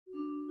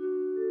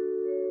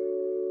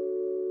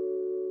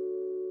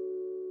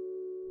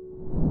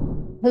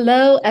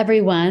Hello,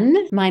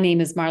 everyone. My name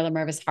is Marla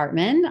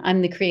Mervis-Hartmann.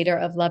 I'm the creator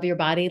of Love Your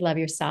Body, Love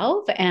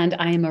Yourself, and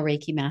I am a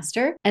Reiki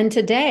master. And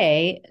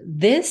today,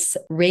 this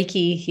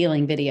Reiki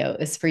healing video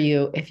is for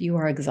you if you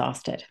are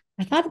exhausted.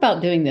 I thought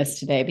about doing this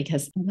today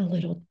because I'm a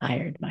little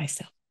tired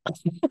myself.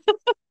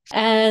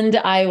 And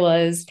I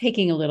was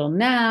taking a little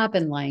nap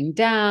and lying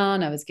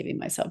down. I was giving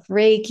myself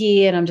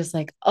Reiki, and I'm just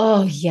like,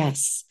 oh,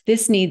 yes,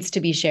 this needs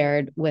to be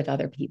shared with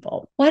other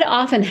people. What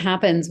often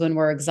happens when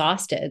we're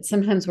exhausted?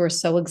 Sometimes we're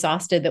so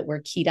exhausted that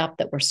we're keyed up,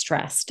 that we're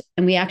stressed,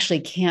 and we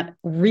actually can't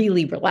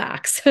really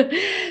relax.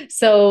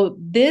 So,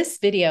 this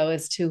video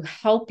is to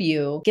help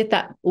you get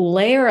that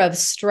layer of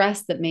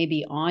stress that may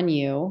be on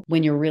you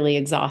when you're really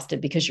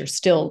exhausted because you're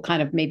still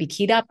kind of maybe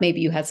keyed up.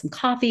 Maybe you had some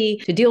coffee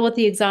to deal with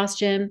the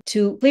exhaustion,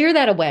 to clear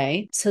that away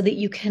so that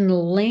you can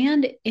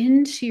land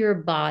into your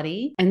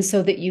body and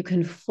so that you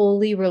can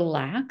fully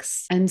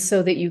relax and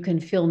so that you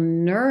can feel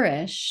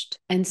nourished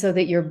and so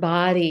that your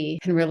body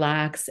can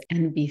relax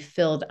and be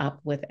filled up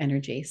with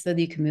energy so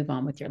that you can move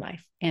on with your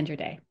life and your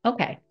day.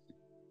 Okay.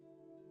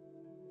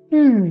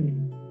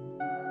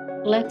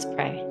 Let's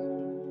pray.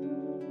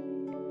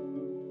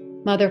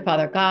 Mother,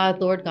 Father, God,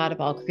 Lord God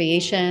of all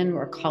creation,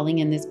 we're calling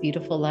in this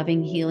beautiful,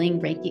 loving, healing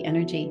Reiki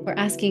energy. We're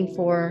asking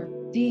for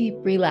deep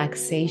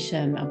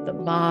relaxation of the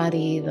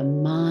body, the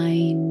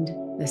mind,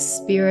 the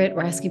spirit.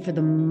 We're asking for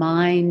the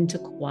mind to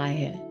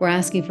quiet. We're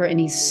asking for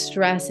any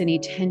stress, any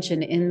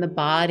tension in the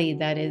body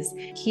that is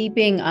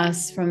keeping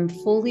us from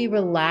fully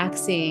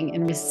relaxing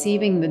and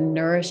receiving the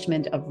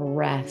nourishment of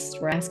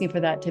rest. We're asking for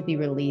that to be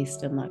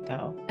released and let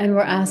go. And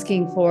we're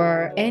asking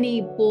for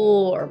any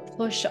pull or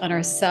push on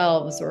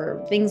ourselves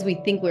or things we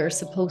think we're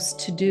supposed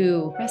to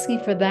do. We're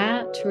asking for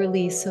that to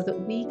release so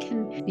that we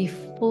can be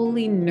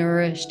fully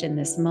nourished in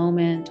this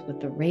moment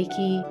with the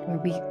Reiki,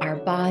 where our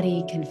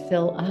body can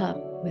fill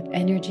up with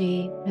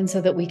energy, and so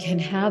that we can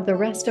have the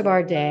rest of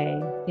our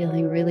day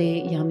feeling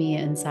really yummy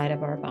inside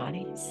of our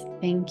bodies.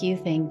 Thank you,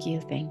 thank you,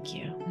 thank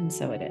you. And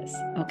so it is.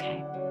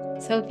 Okay.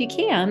 So if you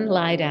can,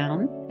 lie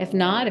down. If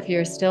not, if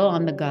you're still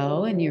on the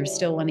go and you're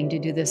still wanting to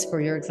do this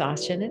for your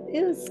exhaustion, it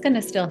is going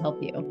to still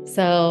help you.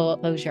 So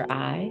close your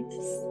eyes,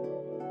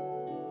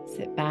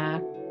 sit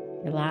back,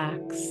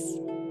 relax,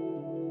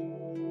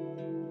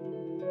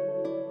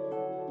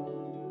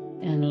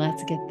 and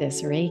let's get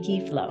this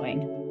Reiki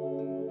flowing.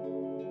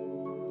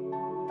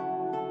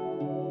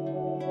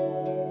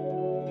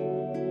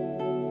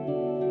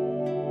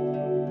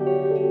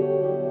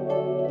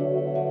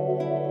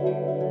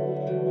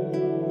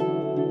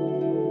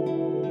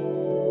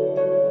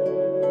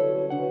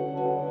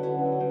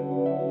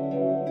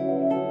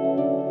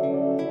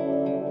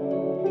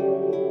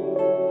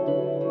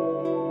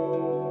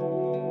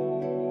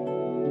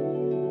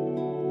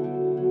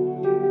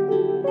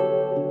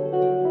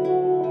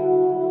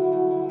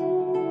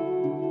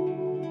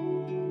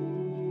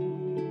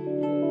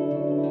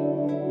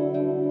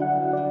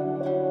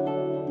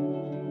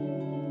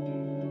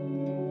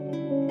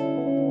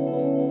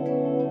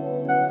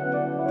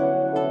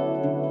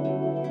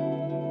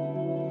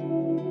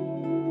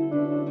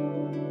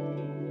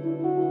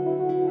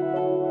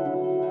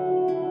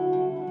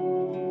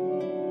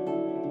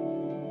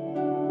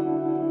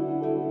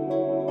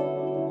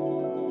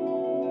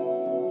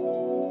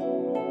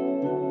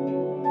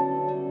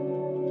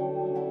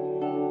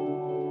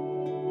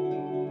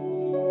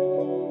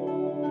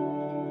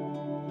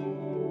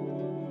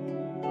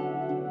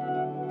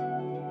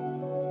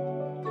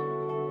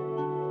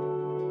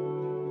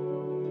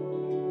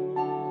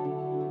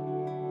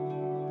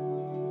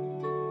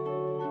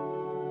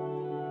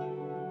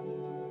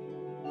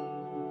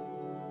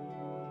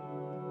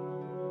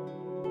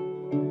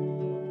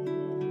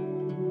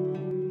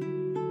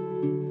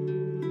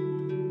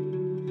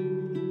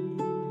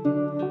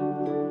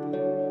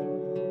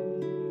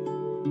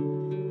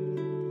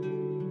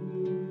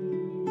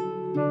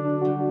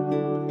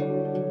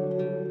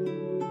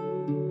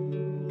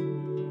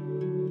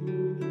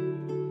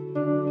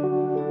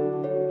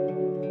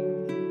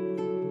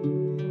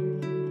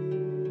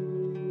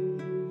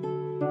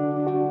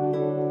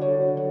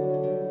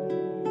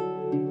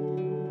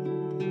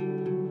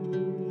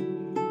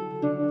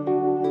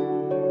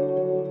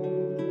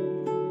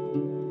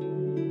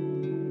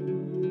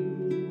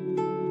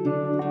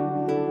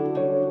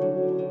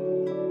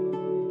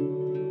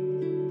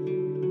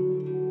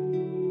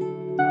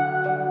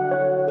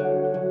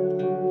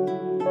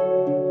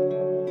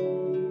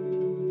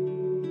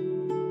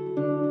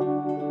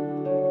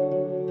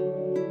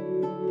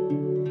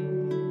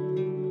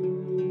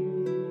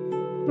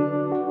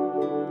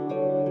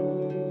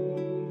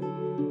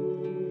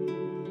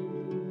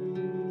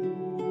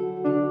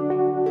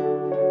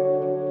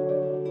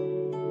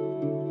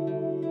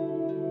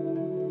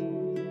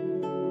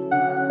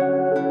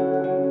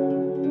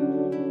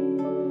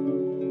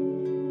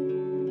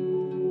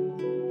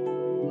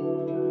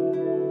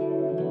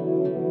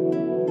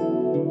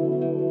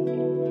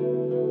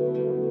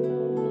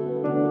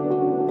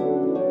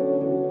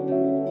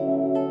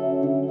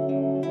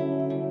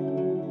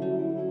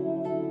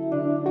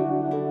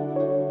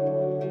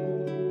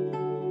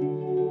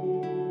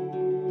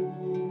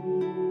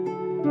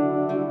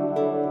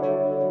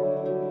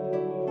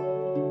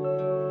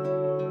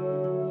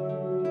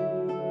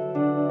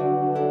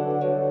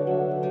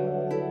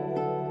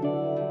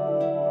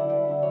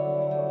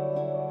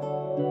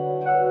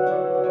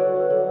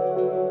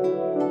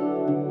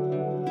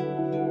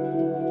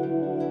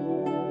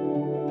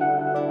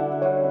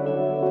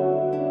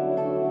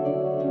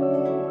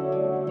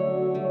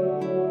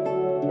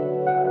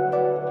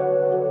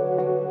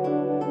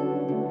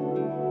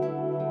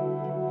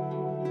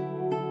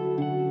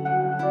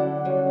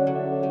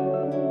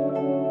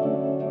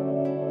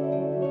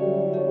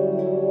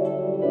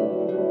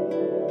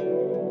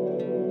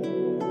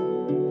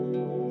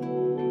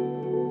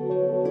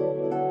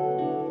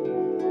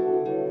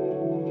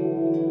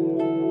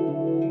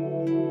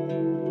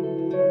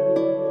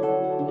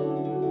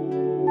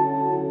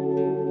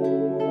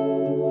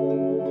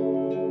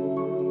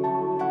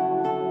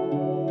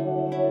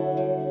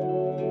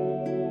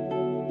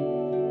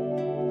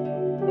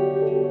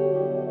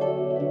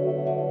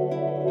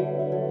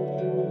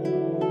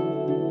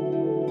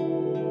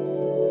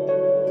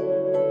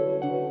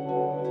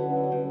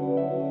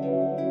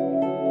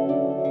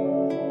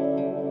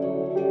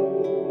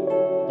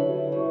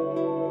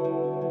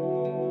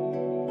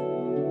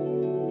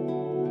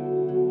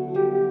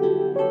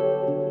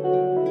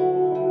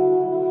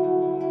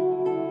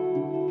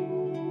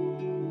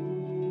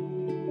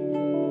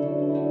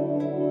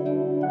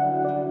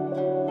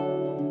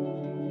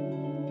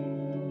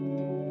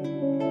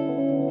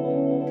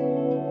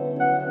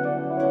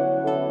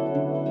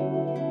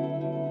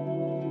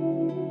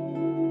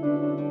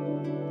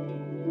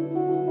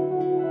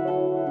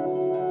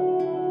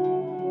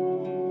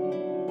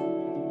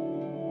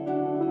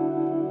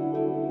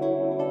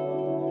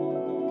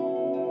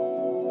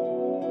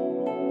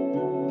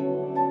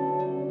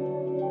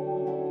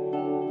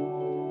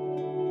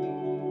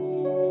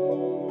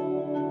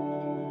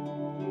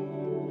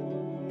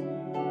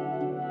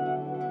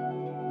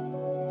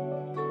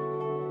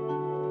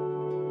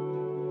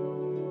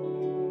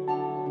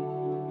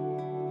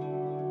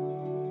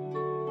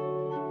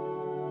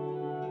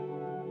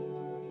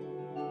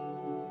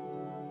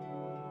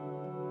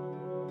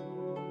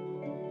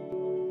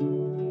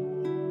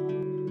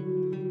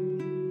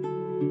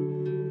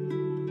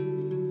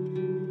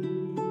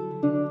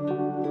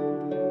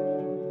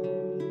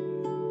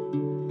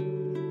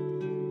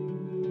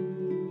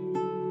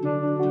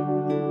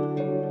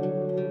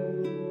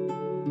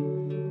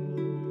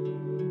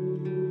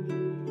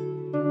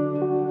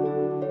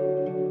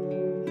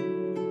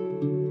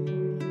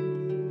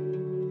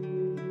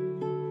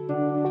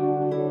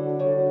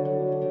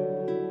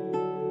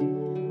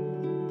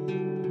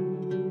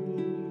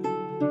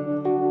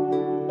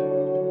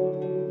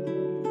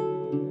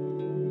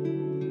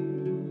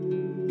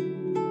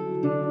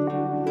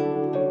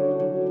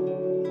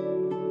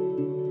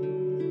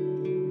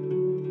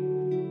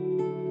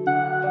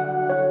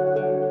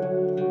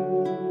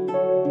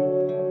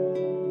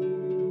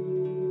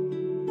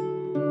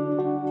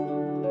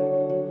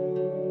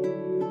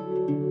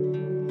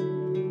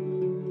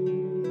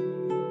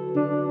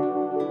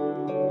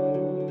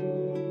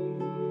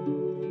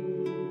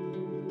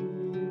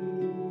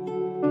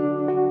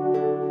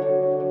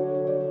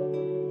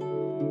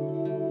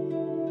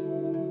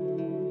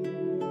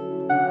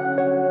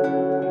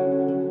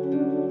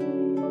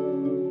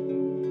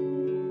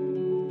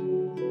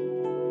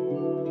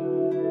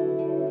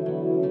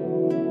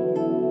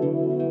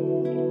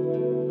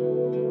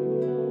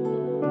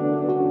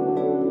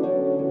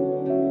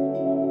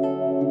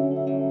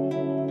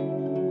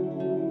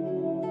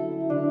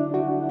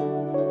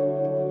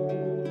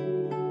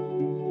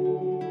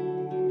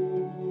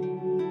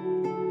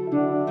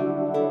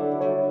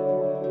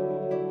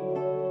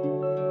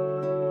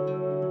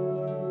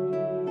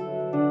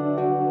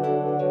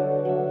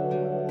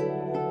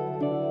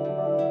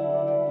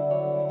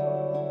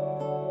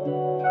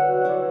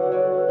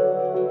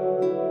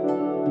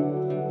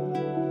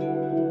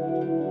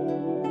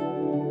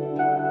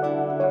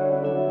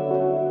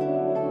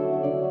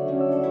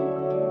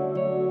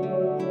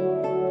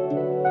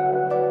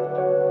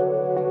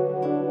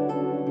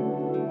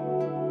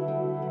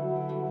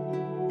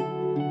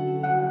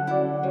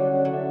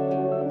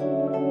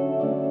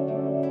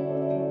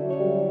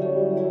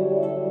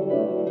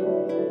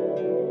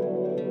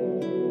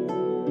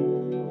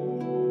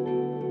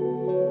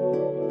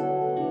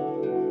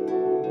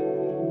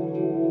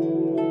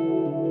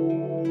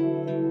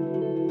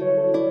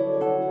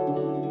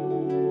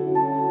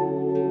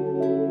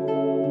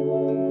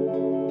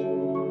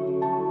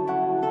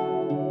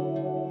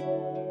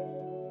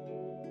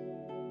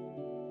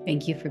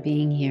 Thank you for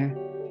being here.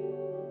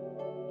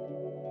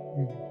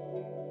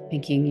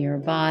 Thanking your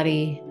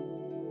body,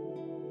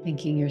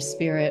 thanking your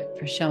spirit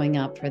for showing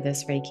up for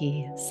this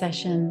Reiki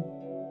session.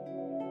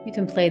 You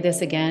can play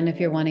this again if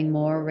you're wanting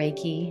more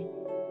Reiki.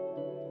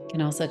 You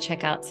can also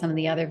check out some of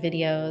the other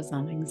videos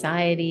on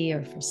anxiety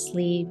or for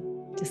sleep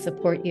to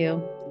support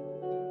you.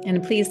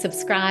 And please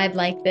subscribe,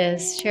 like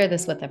this, share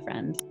this with a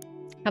friend.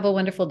 Have a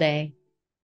wonderful day.